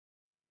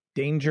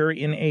Danger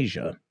in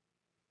Asia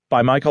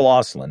by Michael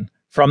Auslin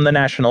from the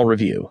National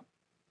Review.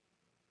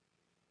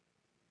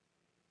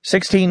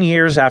 16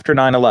 years after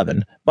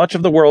 9/11, much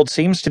of the world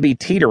seems to be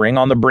teetering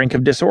on the brink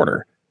of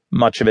disorder.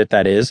 Much of it,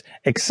 that is,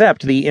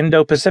 except the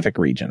Indo-Pacific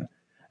region.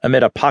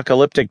 Amid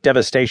apocalyptic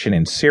devastation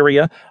in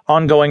Syria,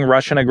 ongoing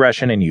Russian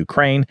aggression in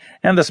Ukraine,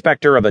 and the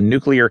specter of a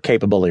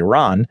nuclear-capable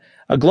Iran,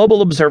 a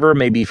global observer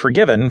may be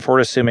forgiven for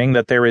assuming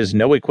that there is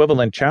no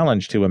equivalent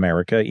challenge to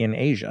America in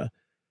Asia.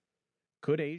 Could Asia